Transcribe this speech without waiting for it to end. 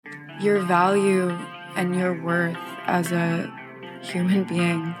Your value and your worth as a human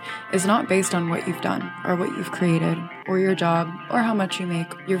being is not based on what you've done or what you've created or your job or how much you make.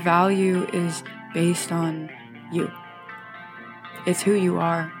 Your value is based on you. It's who you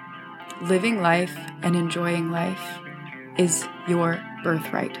are. Living life and enjoying life is your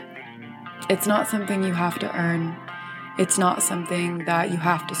birthright. It's not something you have to earn. It's not something that you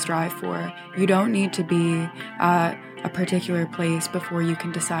have to strive for. You don't need to be at a particular place before you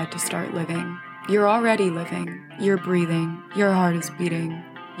can decide to start living. You're already living. You're breathing. Your heart is beating.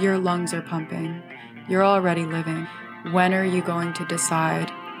 Your lungs are pumping. You're already living. When are you going to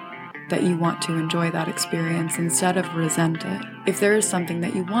decide that you want to enjoy that experience instead of resent it? If there is something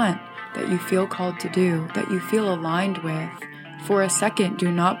that you want, that you feel called to do, that you feel aligned with, for a second,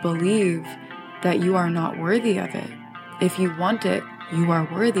 do not believe that you are not worthy of it. If you want it, you are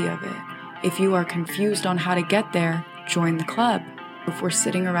worthy of it. If you are confused on how to get there, join the club. If we're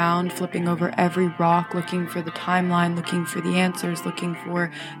sitting around flipping over every rock, looking for the timeline, looking for the answers, looking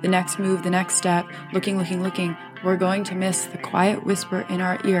for the next move, the next step, looking, we're going to miss the quiet whisper in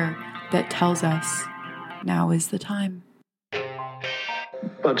our ear that tells us, now is the time.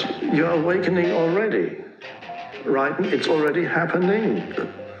 But you're awakening already, right? It's already happening.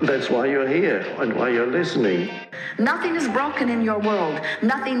 That's why you're here and why you're listening. Nothing is broken in your world.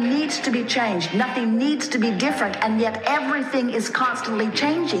 Nothing needs to be changed. Nothing needs to be different. And yet everything is constantly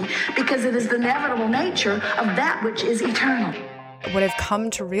changing because it is the inevitable nature of that which is eternal. What I've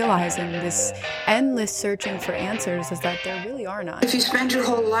come to realize in this endless searching for answers is that there really are none. If you spend your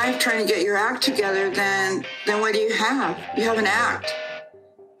whole life trying to get your act together, then what do you have? You have an act,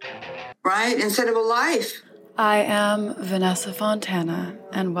 right? Instead of a life. I am Vanessa Fontana,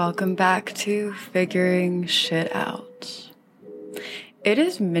 and welcome back to Figuring Shit Out. It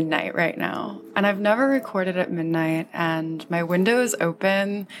is midnight right now, and I've never recorded at midnight, and my window is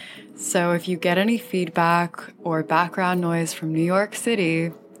open, so if you get any feedback or background noise from New York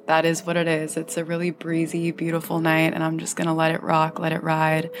City, that is what it is. It's a really breezy, beautiful night, and I'm just gonna let it rock, let it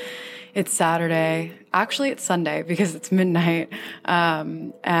ride. It's Saturday. Actually, it's Sunday because it's midnight.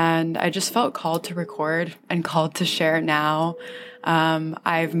 And I just felt called to record and called to share now.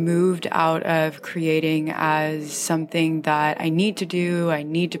 I've moved out of creating as something that I need to do, I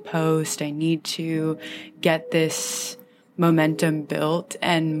need to post, I need to get this momentum built,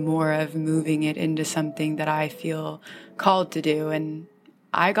 and more of moving it into something that I feel called to do. And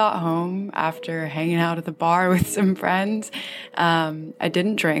I got home after hanging out at the bar with some friends. I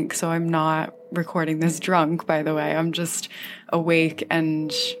didn't drink, so I'm not recording this drunk, by the way. I'm just awake,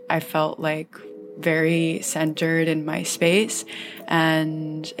 and I felt like very centered in my space,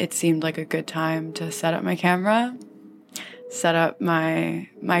 and it seemed like a good time to set up my camera, set up my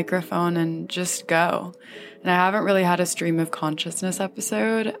microphone, and just go. And I haven't really had a stream of consciousness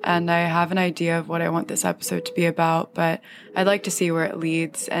episode, and I have an idea of what I want this episode to be about, but I'd like to see where it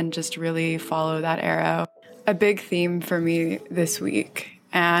leads and just really follow that arrow. A big theme for me this week,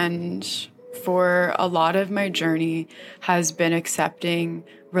 and for a lot of my journey, has been accepting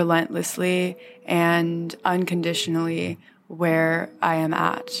relentlessly and unconditionally where I am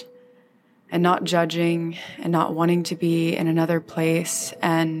at, and not judging and not wanting to be in another place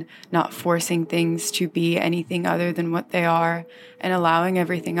and not forcing things to be anything other than what they are, and allowing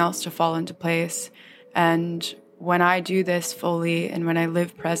everything else to fall into place. And when I do this fully and when I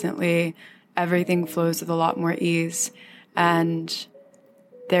live presently, everything flows with a lot more ease. And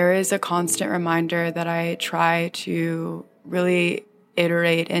there is a constant reminder that I try to really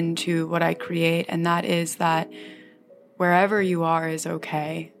iterate into what I create, and that is that wherever you are is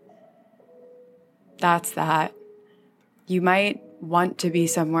okay. That's that. You might want to be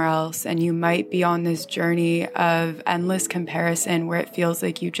somewhere else, and you might be on this journey of endless comparison where it feels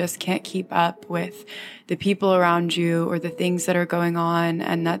like you just can't keep up with the people around you or the things that are going on,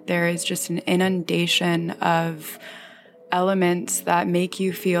 and that there is just an inundation of elements that make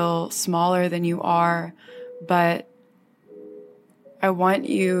you feel smaller than you are. But I want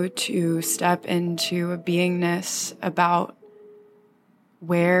you to step into a beingness about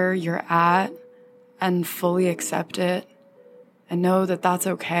where you're at and fully accept it and know that that's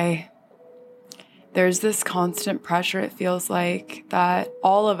okay. There's this constant pressure, it feels like, that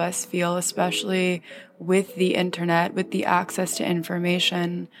all of us feel, especially with the internet, with the access to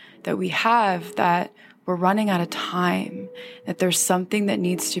information that we have, that we're running out of time, that there's something that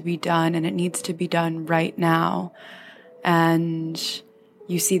needs to be done, and it needs to be done right now. And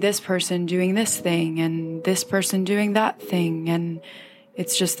you see this person doing this thing and this person doing that thing, and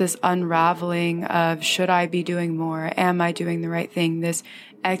it's just this unraveling of, should I be doing more? Am I doing the right thing? This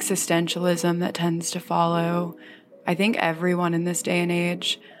existentialism that tends to follow, I think, everyone in this day and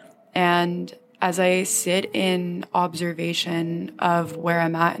age. And as I sit in observation of where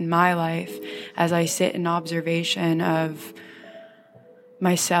I'm at in my life, as I sit in observation of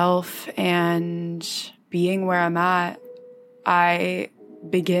myself and being where I'm at, I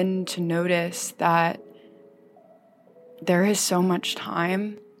begin to notice that there is so much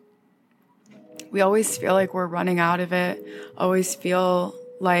time. We always feel like we're running out of it, always feel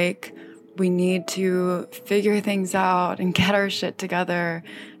like we need to figure things out and get our shit together.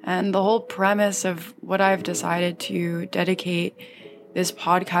 And the whole premise of what I've decided to dedicate this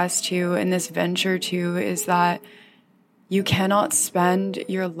podcast to and this venture to is that you cannot spend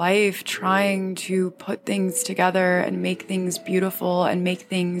your life trying to put things together and make things beautiful and make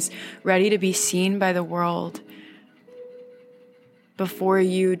things ready to be seen by the world before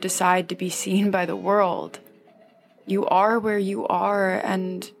you decide to be seen by the world. You are where you are,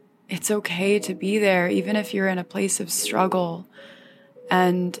 and it's okay to be there, even if you're in a place of struggle.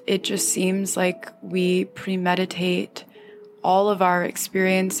 And it just seems like we premeditate all of our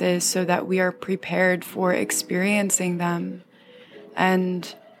experiences so that we are prepared for experiencing them.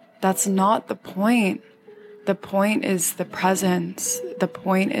 And that's not the point. The point is the presence. The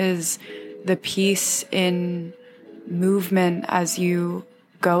point is the peace in movement as you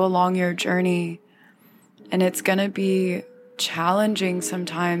go along your journey. And it's going to be challenging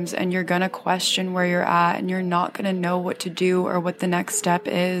sometimes, and you're going to question where you're at, and you're not going to know what to do or what the next step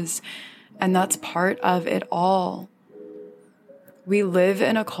is. And that's part of it all. We live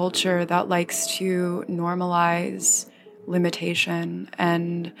in a culture that likes to normalize limitation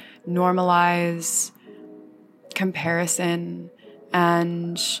and normalize comparison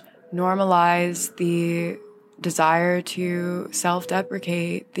and normalize the desire to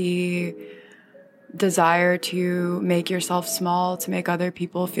self-deprecate, the desire to make yourself small, to make other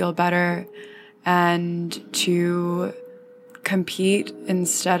people feel better, and to compete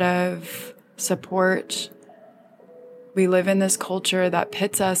instead of support. We live in this culture that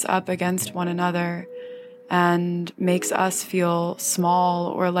pits us up against one another and makes us feel small,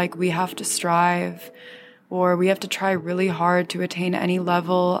 or like we have to strive, or we have to try really hard to attain any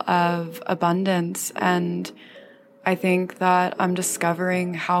level of abundance. And I think that I'm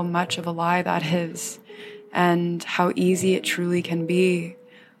discovering how much of a lie that is, and how easy it truly can be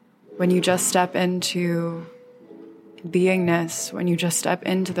when you just step into beingness, when you just step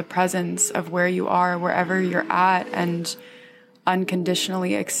into the presence of where you are, wherever you're at, and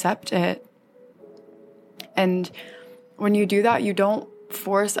unconditionally accept it. And when you do that, you don't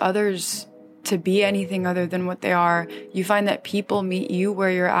force others to be anything other than what they are. You find that people meet you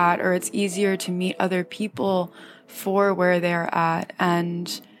where you're at, or it's easier to meet other people for where they're at.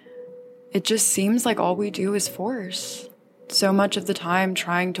 And it just seems like all we do is force. So much of the time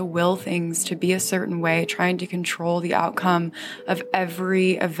trying to will things to be a certain way, trying to control the outcome of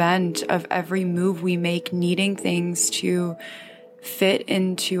every event, of every move we make, needing things to fit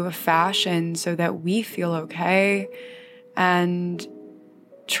into a fashion so that we feel okay, and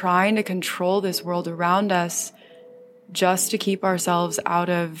trying to control this world around us just to keep ourselves out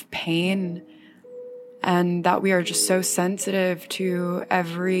of pain. And that we are just so sensitive to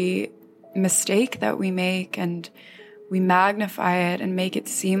every mistake that we make, and we magnify it and make it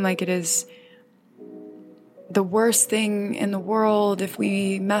seem like it is the worst thing in the world. If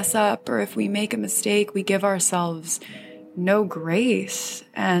we mess up or if we make a mistake, we give ourselves no grace.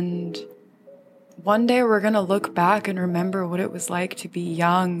 And one day we're going to look back and remember what it was like to be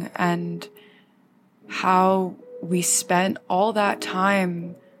young, and how we spent all that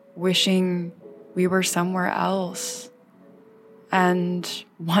time wishing we were somewhere else and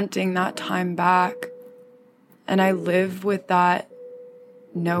wanting that time back. And I live with that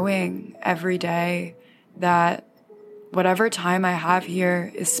knowing every day that whatever time I have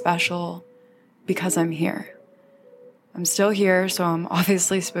here is special because I'm here. I'm still here, so I'm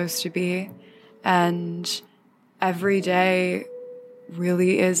obviously supposed to be. And every day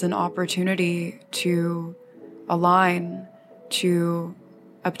really is an opportunity to align, to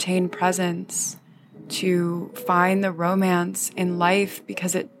obtain presence, to find the romance in life,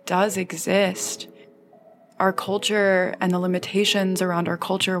 because it does exist. Our culture and the limitations around our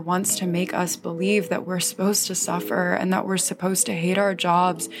culture wants to make us believe that we're supposed to suffer, and that we're supposed to hate our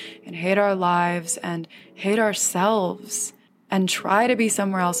jobs and hate our lives and hate ourselves and try to be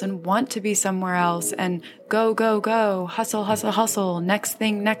somewhere else and want to be somewhere else and go, go, go, hustle, hustle, hustle, next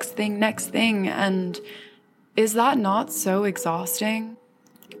thing, next thing, next thing. And is that not so exhausting?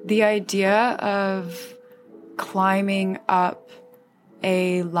 The idea of climbing up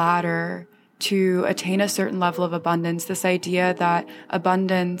a ladder to attain a certain level of abundance, this idea that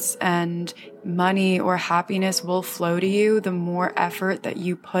abundance and money or happiness will flow to you, the more effort that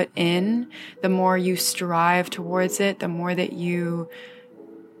you put in, the more you strive towards it, the more that you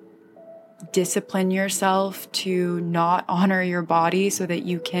discipline yourself to not honor your body so that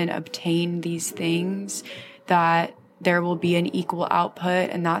you can obtain these things, that there will be an equal output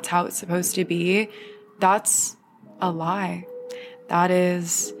and that's how it's supposed to be. That's a lie. That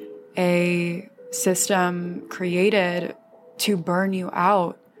is a system created to burn you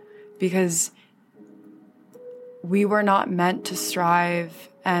out, because we were not meant to strive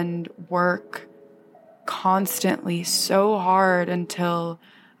and work constantly so hard until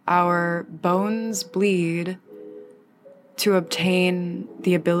our bones bleed to obtain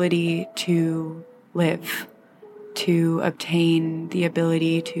the ability to live, to obtain the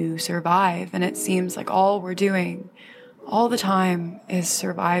ability to survive. And it seems like all we're doing all the time is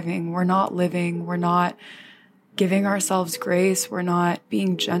surviving. We're not living. We're not giving ourselves grace. We're not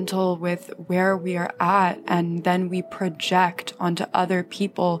being gentle with where we are at. And then we project onto other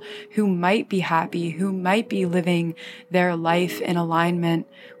people who might be happy, who might be living their life in alignment.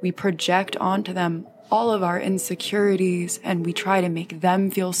 We project onto them all of our insecurities and we try to make them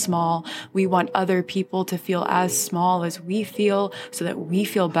feel small. We want other people to feel as small as we feel so that we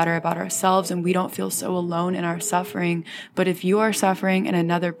feel better about ourselves and we don't feel so alone in our suffering. But if you are suffering and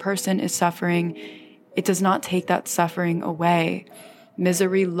another person is suffering, it does not take that suffering away.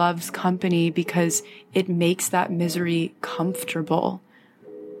 Misery loves company because it makes that misery comfortable.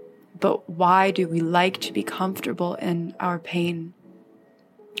 But why do we like to be comfortable in our pain?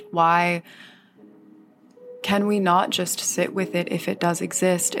 Why can we not just sit with it if it does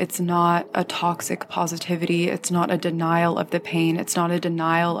exist? It's not a toxic positivity. It's not a denial of the pain. It's not a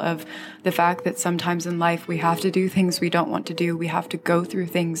denial of the fact that sometimes in life we have to do things we don't want to do. We have to go through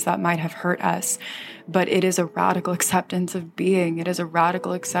things that might have hurt us. But it is a radical acceptance of being. It is a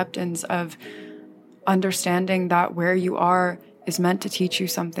radical acceptance of understanding that where you are is meant to teach you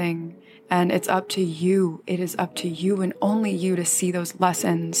something. And it's up to you. It is up to you and only you to see those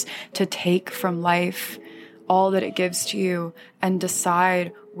lessons, to take from life all that it gives to you and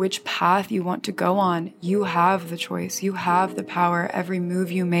decide which path you want to go on. You have the choice. You have the power. Every move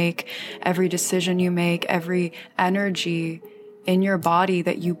you make, every decision you make, every energy in your body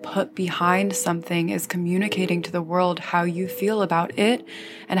that you put behind something is communicating to the world how you feel about it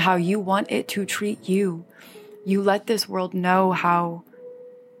and how you want it to treat you. You let this world know how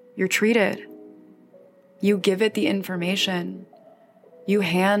you're treated. You give it the information. You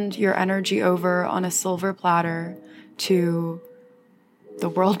hand your energy over on a silver platter to the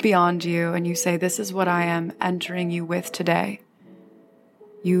world beyond you, and you say, this is what I am entering you with today.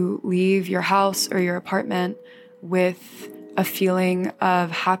 You leave your house or your apartment with a feeling of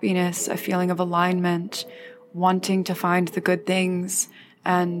happiness, a feeling of alignment, wanting to find the good things,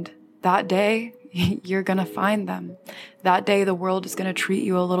 and that day, you're going to find them. That day, the world is going to treat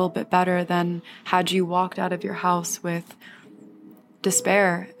you a little bit better than had you walked out of your house with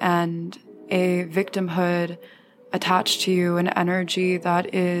despair and a victimhood attached to you, an energy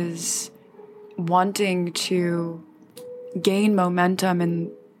that is wanting to gain momentum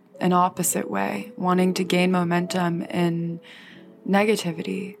in an opposite way, wanting to gain momentum in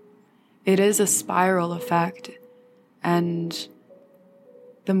negativity. It is a spiral effect. And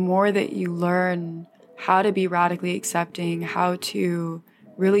the more that you learn how to be radically accepting, how to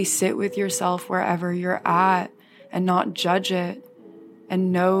really sit with yourself wherever you're at and not judge it,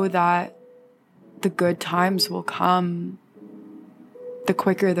 and know that the good times will come, the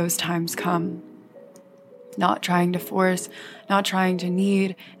quicker those times come. Not trying to force, not trying to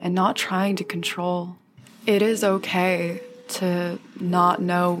need, and not trying to control. It is okay to not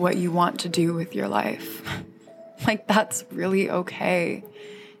know what you want to do with your life. Like, that's really okay.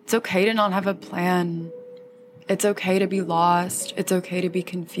 It's okay to not have a plan. It's okay to be lost. It's okay to be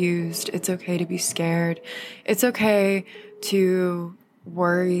confused. It's okay to be scared. It's okay to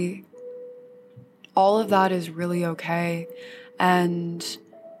worry. All of that is really okay. And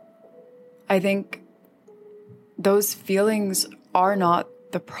I think those feelings are not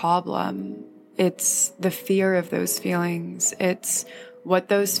the problem. It's the fear of those feelings. It's what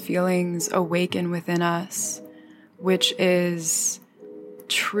those feelings awaken within us, which is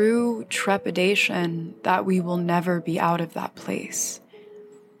true trepidation that we will never be out of that place.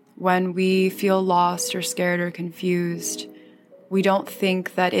 When we feel lost or scared or confused, we don't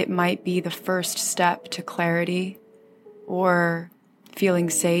think that it might be the first step to clarity or feeling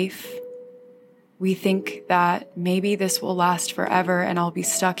safe. We think that maybe this will last forever and I'll be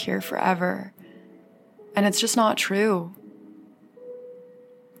stuck here forever. And it's just not true.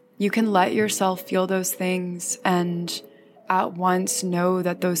 You can let yourself feel those things and at once know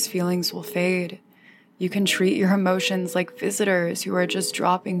that those feelings will fade. You can treat your emotions like visitors who are just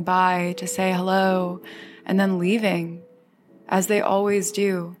dropping by to say hello and then leaving, as they always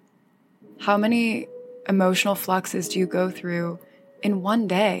do. How many emotional fluxes do you go through in one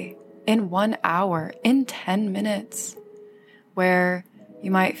day, in 1 hour, in 10 minutes, where you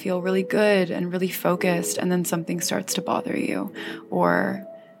might feel really good and really focused, and then something starts to bother you, or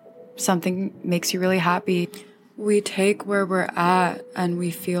something makes you really happy? We take where we're at and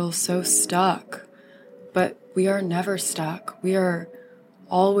we feel so stuck, but we are never stuck. We are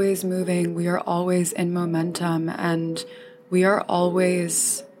always moving. We are always in momentum, and we are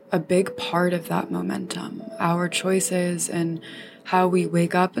always a big part of that momentum. Our choices and how we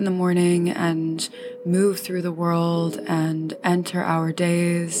wake up in the morning and move through the world and enter our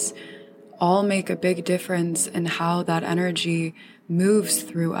days all make a big difference in how that energy moves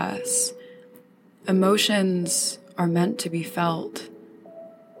through us. Emotions are meant to be felt.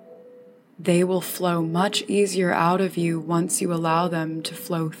 They will flow much easier out of you once you allow them to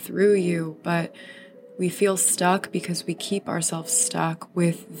flow through you, but we feel stuck because we keep ourselves stuck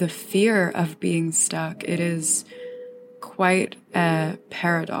with the fear of being stuck. It is quite a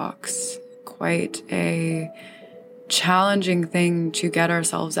paradox, quite a challenging thing to get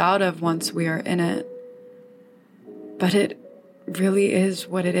ourselves out of once we are in it. But it really is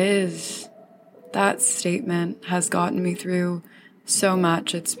what it is. That statement has gotten me through so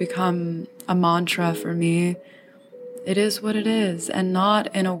much. It's become a mantra for me. It is what it is, and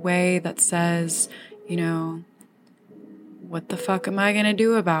not in a way that says, what the fuck am I going to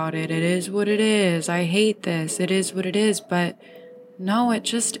do about it? It is what it is. I hate this. It is what it is. But no, it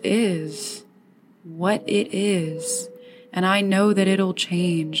just is what it is. And I know that it'll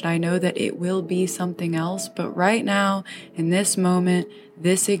change. I know that it will be something else. But right now, in this moment,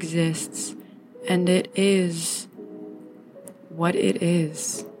 this exists. And it is what it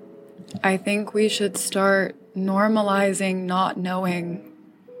is. I think we should start normalizing not knowing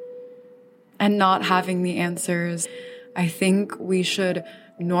and not having the answers. I think we should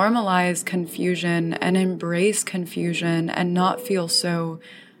normalize confusion and embrace confusion and not feel so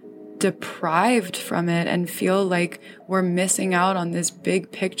deprived from it and feel like we're missing out on this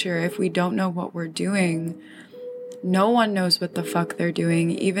big picture if we don't know what we're doing. No one knows what the fuck they're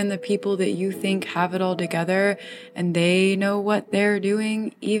doing. Even the people that you think have it all together and they know what they're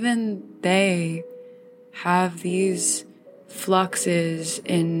doing, even they have these fluxes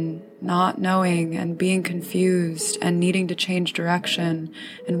in not knowing and being confused and needing to change direction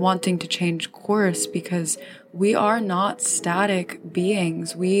and wanting to change course, because we are not static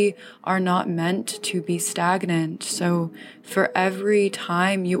beings. We are not meant to be stagnant. So for every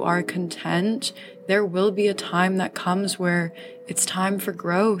time you are content, there will be a time that comes where it's time for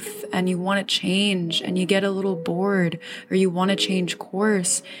growth and you want to change and you get a little bored or you want to change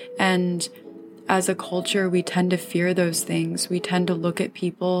course. And as a culture, we tend to fear those things. We tend to look at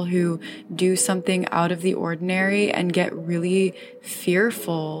people who do something out of the ordinary and get really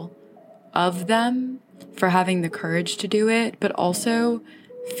fearful of them for having the courage to do it, but also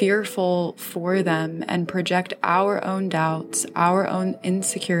fearful for them and project our own doubts, our own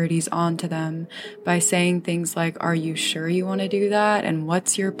insecurities onto them by saying things like, are you sure you want to do that? And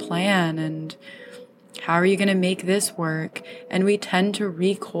what's your plan? And how are you going to make this work? And we tend to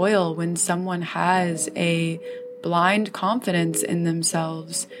recoil when someone has a blind confidence in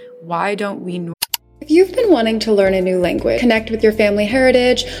themselves. Why don't we know? If you've been wanting to learn a new language, connect with your family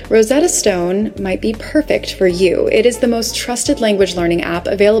heritage, Rosetta Stone might be perfect for you. It is the most trusted language learning app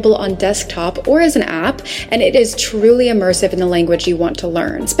available on desktop or as an app, and it is truly immersive in the language you want to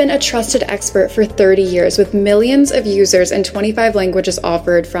learn. It's been a trusted expert for 30 years with millions of users and 25 languages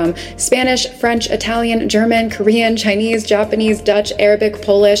offered, from Spanish, French, Italian, German, Korean, Chinese, Japanese, Dutch, Arabic,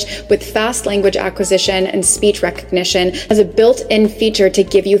 Polish, with fast language acquisition and speech recognition, has a built-in feature to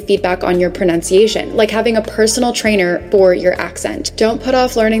give you feedback on your pronunciation, like having a personal trainer for your accent. Don't put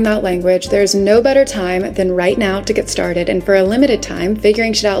off learning that language. There's no better time than right now to get started. And for a limited time,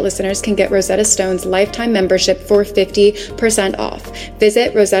 Figuring Shit Out listeners can get Rosetta Stone's lifetime membership for 50% off.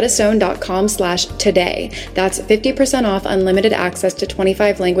 Visit rosettastone.com/today. That's 50% off unlimited access to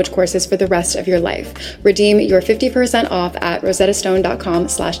 25 language courses for the rest of your life. Redeem your 50% off at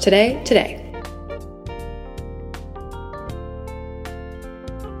rosettastone.com/today today.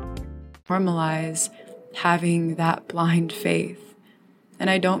 Normalize having that blind faith. And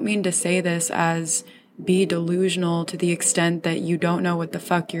I don't mean to say this as be delusional to the extent that you don't know what the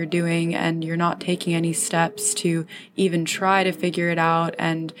fuck you're doing and you're not taking any steps to even try to figure it out,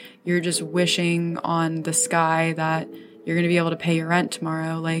 and you're just wishing on the sky that you're going to be able to pay your rent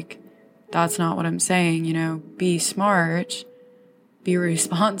tomorrow. Like, that's not what I'm saying. Be smart, be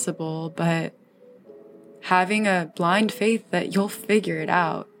responsible, but having a blind faith that you'll figure it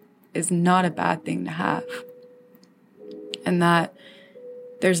out is not a bad thing to have. And that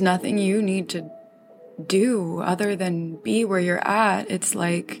there's nothing you need to do other than be where you're at. It's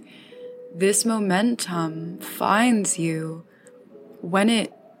like this momentum finds you when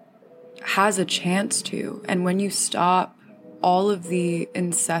it has a chance to, and when you stop all of the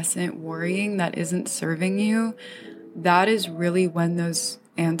incessant worrying that isn't serving you, that is really when those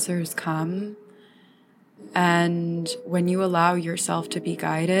answers come. And when you allow yourself to be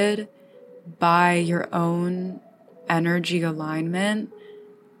guided by your own energy alignment,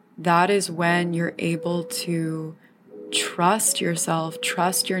 that is when you're able to trust yourself,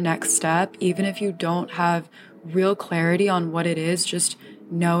 trust your next step, even if you don't have real clarity on what it is, just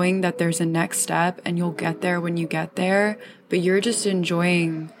knowing that there's a next step and you'll get there when you get there, but you're just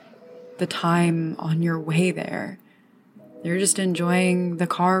enjoying the time on your way there. You're just enjoying the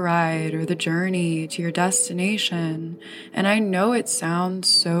car ride or the journey to your destination. And I know it sounds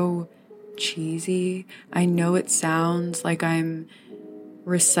so cheesy. I know it sounds like I'm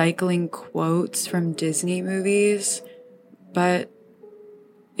recycling quotes from Disney movies, but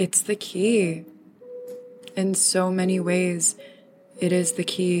it's the key. In so many ways, it is the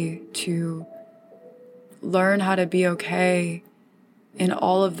key to learn how to be okay in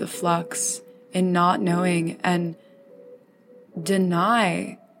all of the flux, in not knowing, and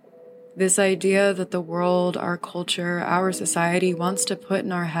deny this idea that the world, our culture, our society wants to put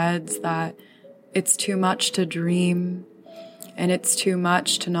in our heads that it's too much to dream and it's too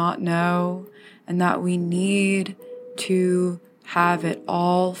much to not know, and that we need to have it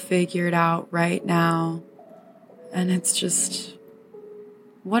all figured out right now. And it's just,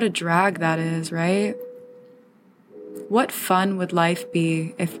 what a drag that is, right? What fun would life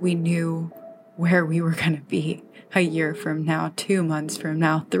be if we knew where we were going to be a year from now, 2 months from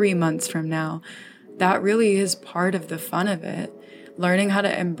now, 3 months from now? That really is part of the fun of it. Learning how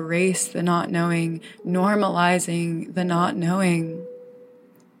to embrace the not knowing, normalizing the not knowing,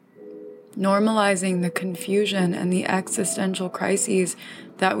 normalizing the confusion and the existential crises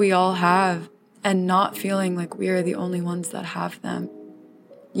that we all have, and not feeling like we are the only ones that have them.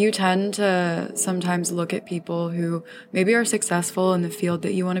 You tend to sometimes look at people who maybe are successful in the field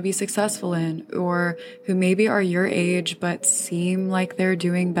that you want to be successful in, or who maybe are your age but seem like they're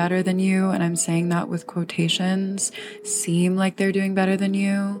doing better than you, and I'm saying that with quotations, seem like they're doing better than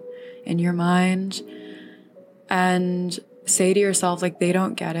you in your mind, and say to yourself, like, they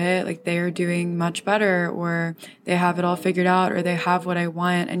don't get it, like they're doing much better, or they have it all figured out, or they have what I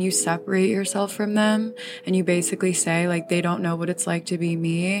want, and you separate yourself from them, and you basically say, like, they don't know what it's like to be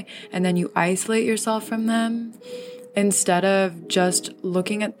me, and then you isolate yourself from them, instead of just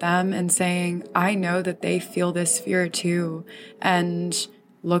looking at them and saying, I know that they feel this fear too, and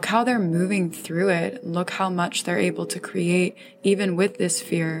look how they're moving through it, look how much they're able to create even with this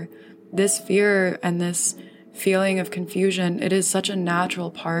fear and this feeling of confusion. It is such a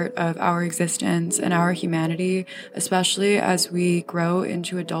natural part of our existence and our humanity, especially as we grow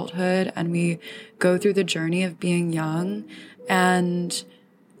into adulthood and we go through the journey of being young. And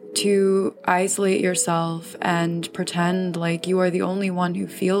to isolate yourself and pretend like you are the only one who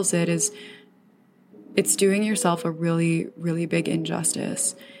feels it's doing yourself a really, really big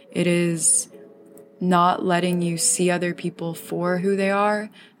injustice. It is not letting you see other people for who they are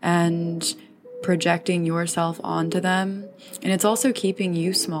and projecting yourself onto them. And it's also keeping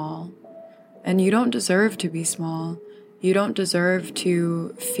you small. And you don't deserve to be small. You don't deserve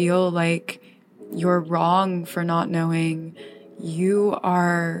to feel like you're wrong for not knowing. You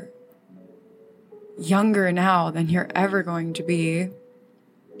are younger now than you're ever going to be.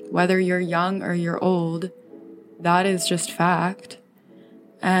 Whether you're young or you're old, that is just fact.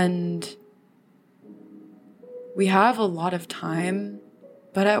 And we have a lot of time.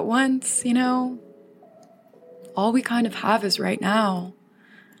 But at once, all we kind of have is right now.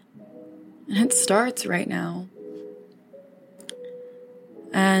 And it starts right now.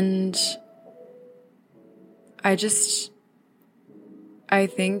 And I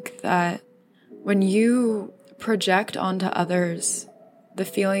think that when you project onto others the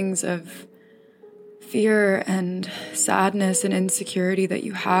feelings of fear and sadness and insecurity that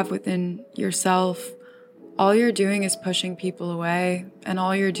you have within yourself, all you're doing is pushing people away, and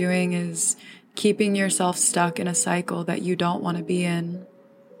all you're doing is keeping yourself stuck in a cycle that you don't want to be in.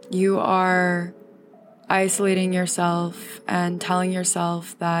 You are isolating yourself and telling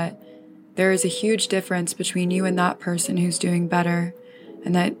yourself that there is a huge difference between you and that person who's doing better,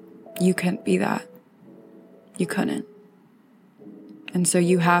 and that you couldn't be that. You couldn't. And so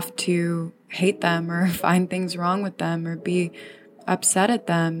you have to hate them or find things wrong with them or be upset at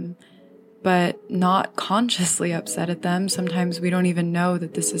them, but not consciously upset at them. Sometimes we don't even know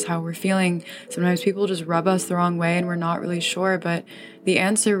that this is how we're feeling. Sometimes people just rub us the wrong way and we're not really sure, but the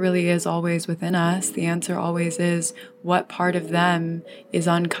answer really is always within us. The answer always is what part of them is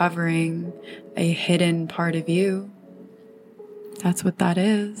uncovering a hidden part of you. That's what that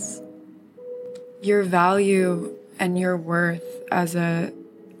is. Your value and your worth as a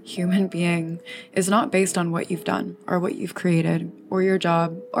human being is not based on what you've done or what you've created or your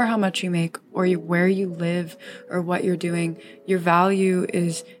job or how much you make or where you live or what you're doing. Your value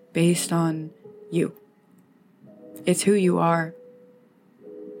is based on you. It's who you are.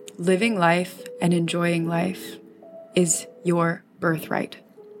 Living life and enjoying life is your birthright.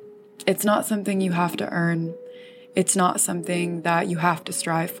 It's not something you have to earn. It's not something that you have to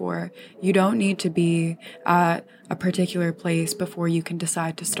strive for. You don't need to be at a particular place before you can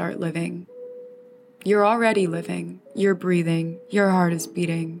decide to start living. You're already living. You're breathing. Your heart is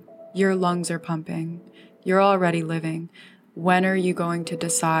beating. Your lungs are pumping. You're already living. When are you going to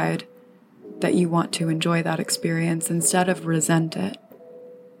decide that you want to enjoy that experience instead of resent it?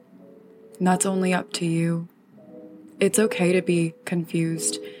 And that's only up to you. It's okay to be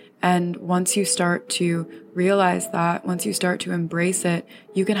confused. And once you start to realize that, once you start to embrace it,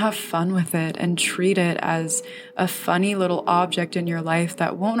 you can have fun with it and treat it as a funny little object in your life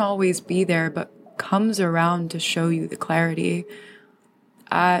that won't always be there, but comes around to show you the clarity.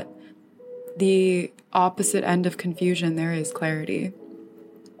 At the opposite end of confusion, there is clarity.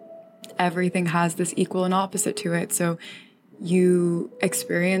 Everything has this equal and opposite to it. So you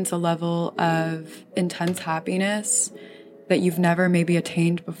experience a level of intense happiness that you've never maybe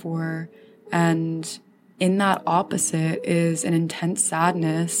attained before. And in that opposite is an intense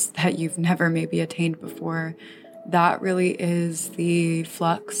sadness that you've never maybe attained before. That really is the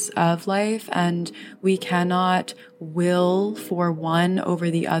flux of life. And we cannot will for one over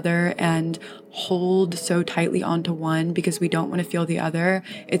the other and hold so tightly onto one because we don't want to feel the other.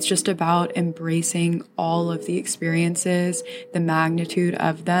 It's just about embracing all of the experiences, the magnitude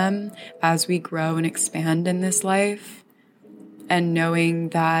of them as we grow and expand in this life. And knowing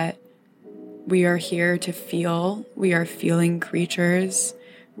that we are here to feel, we are feeling creatures.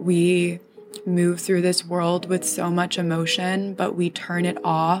 We move through this world with so much emotion, but we turn it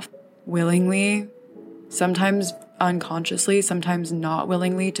off willingly, sometimes unconsciously, sometimes not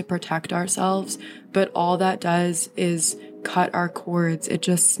willingly to protect ourselves. But all that does is cut our cords. It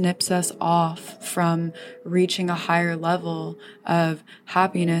just snips us off from reaching a higher level of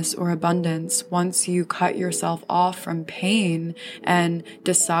happiness or abundance. Once you cut yourself off from pain and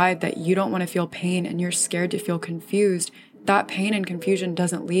decide that you don't want to feel pain and you're scared to feel confused, that pain and confusion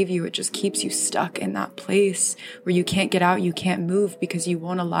doesn't leave you. It just keeps you stuck in that place where you can't get out, you can't move because you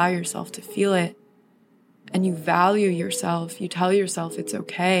won't allow yourself to feel it. And you value yourself. You tell yourself it's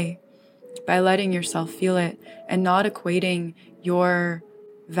okay by letting yourself feel it and not equating your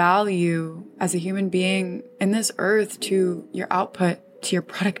value as a human being in this earth to your output, to your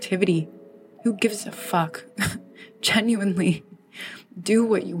productivity. Who gives a fuck? Genuinely, do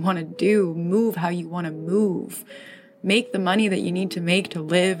what you want to do. Move how you want to move. Make the money that you need to make to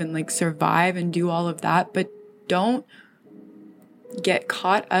live and survive and do all of that. But don't get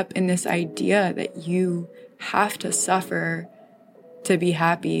caught up in this idea that you have to suffer to be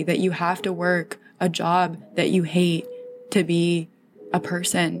happy, that you have to work a job that you hate to be a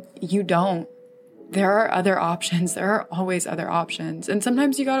person. You don't. There are other options. There are always other options. And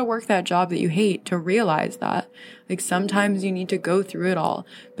sometimes you got to work that job that you hate to realize that. Sometimes you need to go through it all,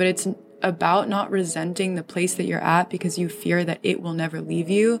 but it's about not resenting the place that you're at because you fear that it will never leave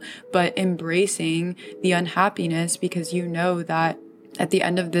you, but embracing the unhappiness because you know that at the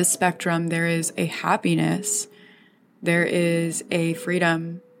end of this spectrum, there is a happiness, there is a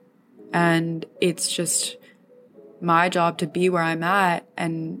freedom, and it's just my job to be where I'm at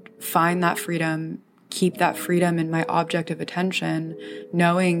and find that freedom, keep that freedom in my object of attention,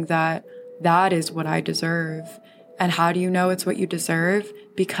 knowing that that is what I deserve. And how do you know it's what you deserve?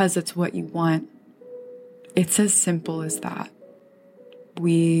 Because it's what you want. It's as simple as that.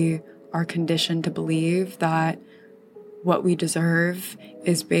 We are conditioned to believe that what we deserve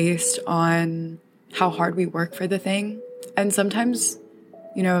is based on how hard we work for the thing. And sometimes,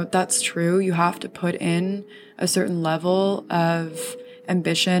 that's true. You have to put in a certain level of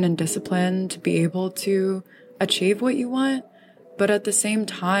ambition and discipline to be able to achieve what you want. But at the same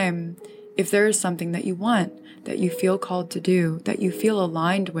time, if there is something that you want, that you feel called to do, that you feel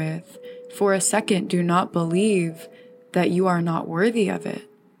aligned with, for a second, do not believe that you are not worthy of it.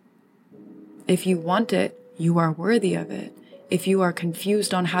 If you want it, you are worthy of it. if you are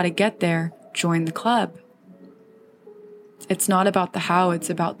confused on how to get there, join the club. It's not about the how, it's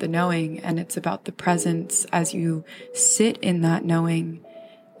about the knowing, and it's about the presence as you sit in that knowing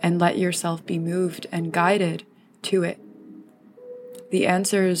and let yourself be moved and guided to it. The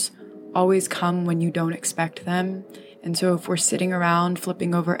answers always come when you don't expect them. And so if we're sitting around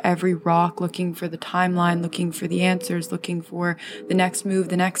flipping over every rock, looking for the timeline, looking for the answers, looking for the next move,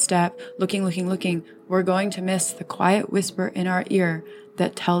 the next step, looking, we're going to miss the quiet whisper in our ear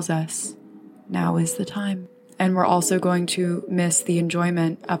that tells us now is the time. And we're also going to miss the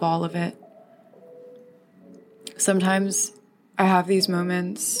enjoyment of all of it. Sometimes I have these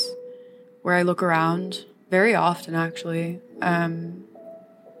moments where I look around, very often actually.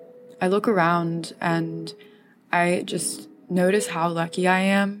 I look around and I just notice how lucky I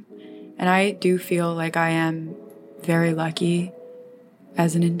am. And I do feel like I am very lucky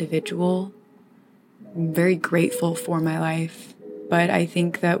as an individual. I'm very grateful for my life. But I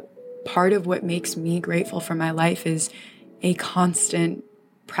think that part of what makes me grateful for my life is a constant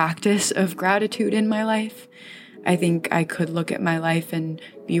practice of gratitude in my life. I think I could look at my life and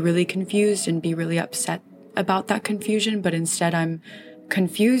be really confused and be really upset about that confusion, but instead I'm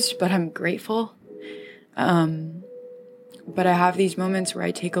confused, but I'm grateful. But I have these moments where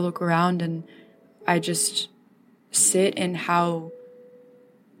I take a look around and I just sit in how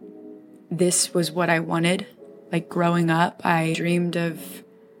this was what I wanted. Like growing up, I dreamed of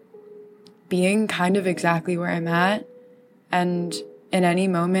being kind of exactly where I'm at. And in any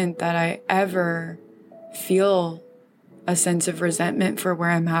moment that I ever feel a sense of resentment for where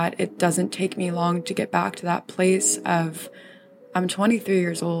I'm at, it doesn't take me long to get back to that place of I'm 23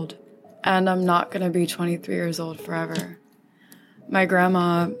 years old and I'm not going to be 23 years old forever. My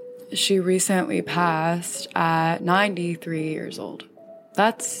grandma, she recently passed at 93 years old.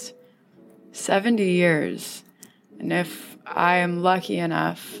 That's 70 years. And if I am lucky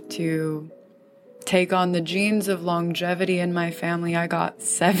enough to take on the genes of longevity in my family, I got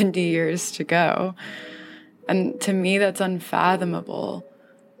 70 years to go. And to me, that's unfathomable.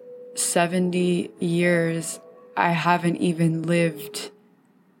 70 years, I haven't even lived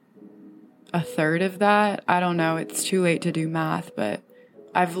a third of that. I don't know, it's too late to do math, but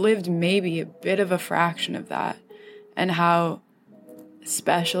I've lived maybe a bit of a fraction of that. And how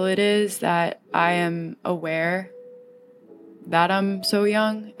special it is that I am aware that I'm so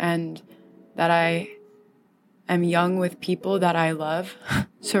young and that I am young with people that I love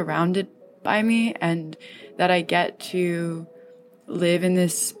surrounded by me, and that I get to live in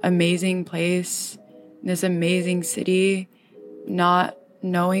this amazing place, in this amazing city, not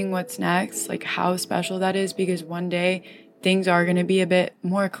knowing what's next, like how special that is, because one day things are going to be a bit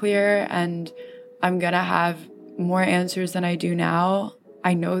more clear and I'm going to have more answers than I do now.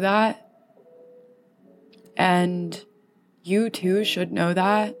 I know that. And you too should know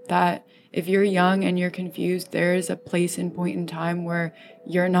that if you're young and you're confused, there is a place and point in time where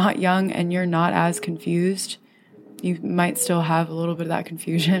you're not young and you're not as confused. You might still have a little bit of that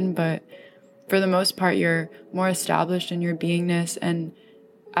confusion, but for the most part, you're more established in your beingness. And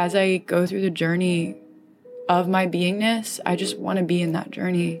as I go through the journey of my beingness, I just want to be in that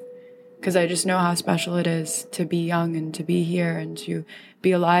journey because I just know how special it is to be young and to be here and to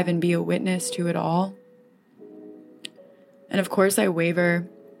be alive and be a witness to it all. And of course I waver.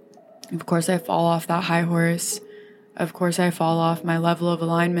 Of course I fall off that high horse. Of course I fall off my level of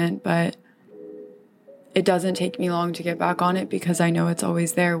alignment, but it doesn't take me long to get back on it because I know it's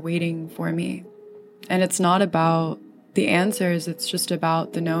always there waiting for me. And it's not about the answers, it's just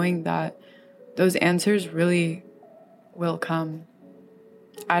about the knowing that those answers really will come.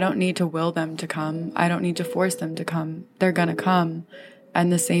 I don't need to will them to come. I don't need to force them to come. They're gonna come. And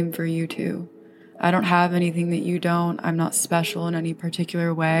the same for you too. I don't have anything that you don't. I'm not special in any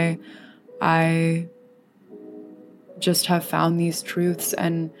particular way. I just have found these truths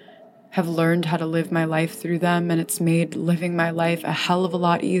and have learned how to live my life through them. And it's made living my life a hell of a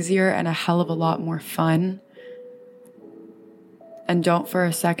lot easier and a hell of a lot more fun. And don't for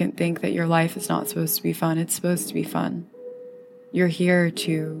a second think that your life is not supposed to be fun. It's supposed to be fun. You're here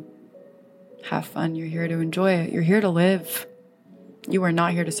to have fun. You're here to enjoy it. You're here to live. You are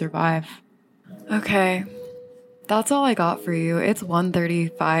not here to survive. Okay, that's all I got for you. It's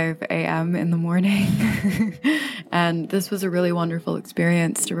 1:35 a.m. in the morning. And this was a really wonderful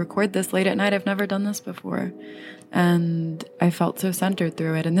experience to record this late at night. I've never done this before. And I felt so centered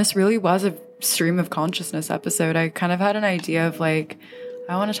through it. And this really was a stream of consciousness episode. I kind of had an idea of like,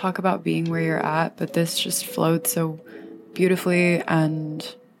 I want to talk about being where you're at, but this just flowed so beautifully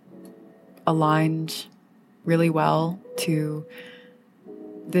and aligned really well to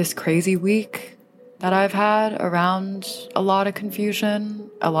this crazy week that I've had around a lot of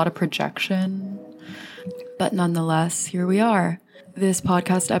confusion, a lot of projection. But nonetheless, here we are. This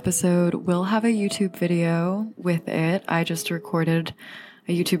podcast episode will have a YouTube video with it. I just recorded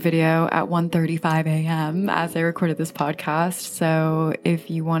a YouTube video at 1:35 a.m. as I recorded this podcast. So if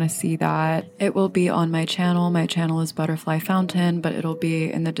you want to see that, it will be on my channel. My channel is Butterfly Fountain, but it'll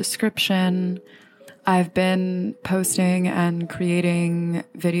be in the description. I've been posting and creating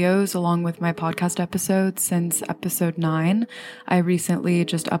videos along with my podcast episodes since episode 9. I recently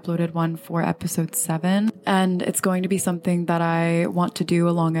just uploaded one for episode 7, and it's going to be something that I want to do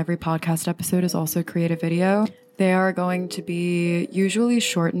along every podcast episode is also create a video. They are going to be usually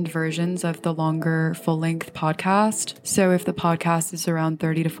shortened versions of the longer full-length podcast. So if the podcast is around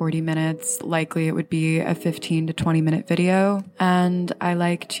 30 to 40 minutes, likely it would be a 15 to 20 minute video. And I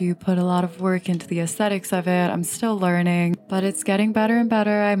like to put a lot of work into the aesthetics of it. I'm still learning, but it's getting better and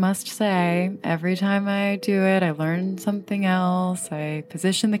better, I must say. Every time I do it, I learn something else. I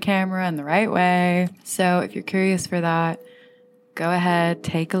position the camera in the right way. So if you're curious for that, go ahead,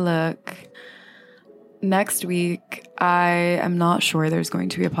 take a look. Next week, I am not sure there's going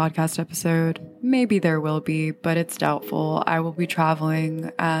to be a podcast episode. Maybe there will be, but it's doubtful. I will be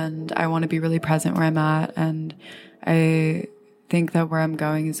traveling and I want to be really present where I'm at. And I think that where I'm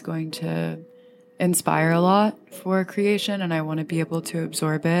going is going to inspire a lot for creation, and I want to be able to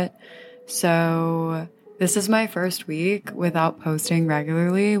absorb it. So this is my first week without posting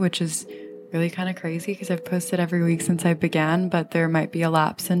regularly, which is really kind of crazy because I've posted every week since I began, but there might be a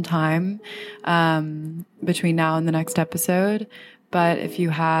lapse in time between now and the next episode. But if you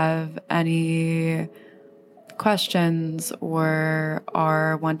have any questions or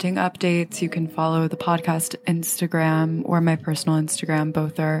are wanting updates, you can follow the podcast Instagram or my personal Instagram.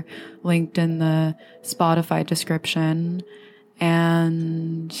 Both are linked in the Spotify description.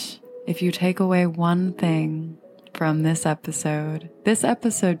 And if you take away one thing from this episode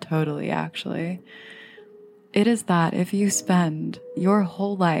totally actually, it is that if you spend your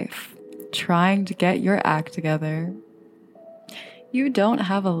whole life trying to get your act together, you don't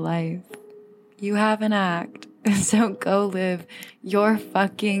have a life. You have an act. So go live your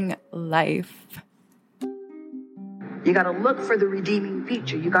fucking life. You got to look for the redeeming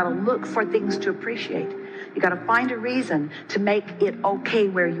feature. You got to look for things to appreciate. You got to find a reason to make it okay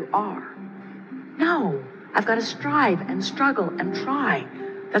where you are. No. I've got to strive and struggle and try.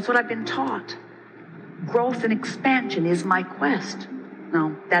 That's what I've been taught. Growth and expansion is my quest.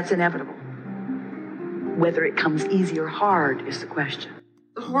 No, that's inevitable. Whether it comes easy or hard is the question.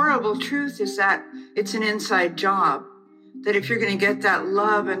 The horrible truth is that it's an inside job. That if you're going to get that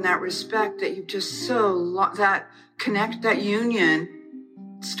love and that respect that you just that union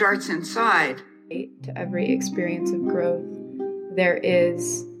starts inside. To every experience of growth, there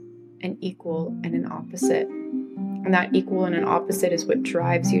is an equal and an opposite. And that equal and an opposite is what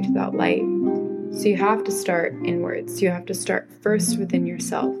drives you to that light. So you have to start inwards. You have to start first within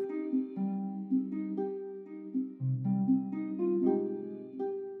yourself.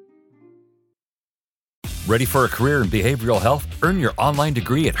 Ready for a career in behavioral health? Earn your online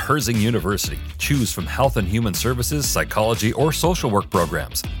degree at Herzing University. Choose from health and human services, psychology, or social work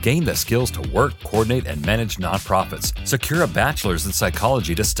programs. Gain the skills to work, coordinate, and manage nonprofits. Secure a bachelor's in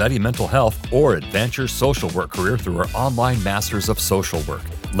psychology to study mental health, or advance your social work career through our online Masters of Social Work.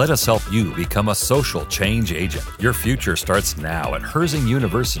 Let us help you become a social change agent. Your future starts now at Herzing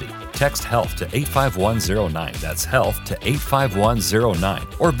University. Text HEALTH to 85109. That's HEALTH to 85109.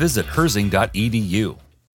 Or visit herzing.edu.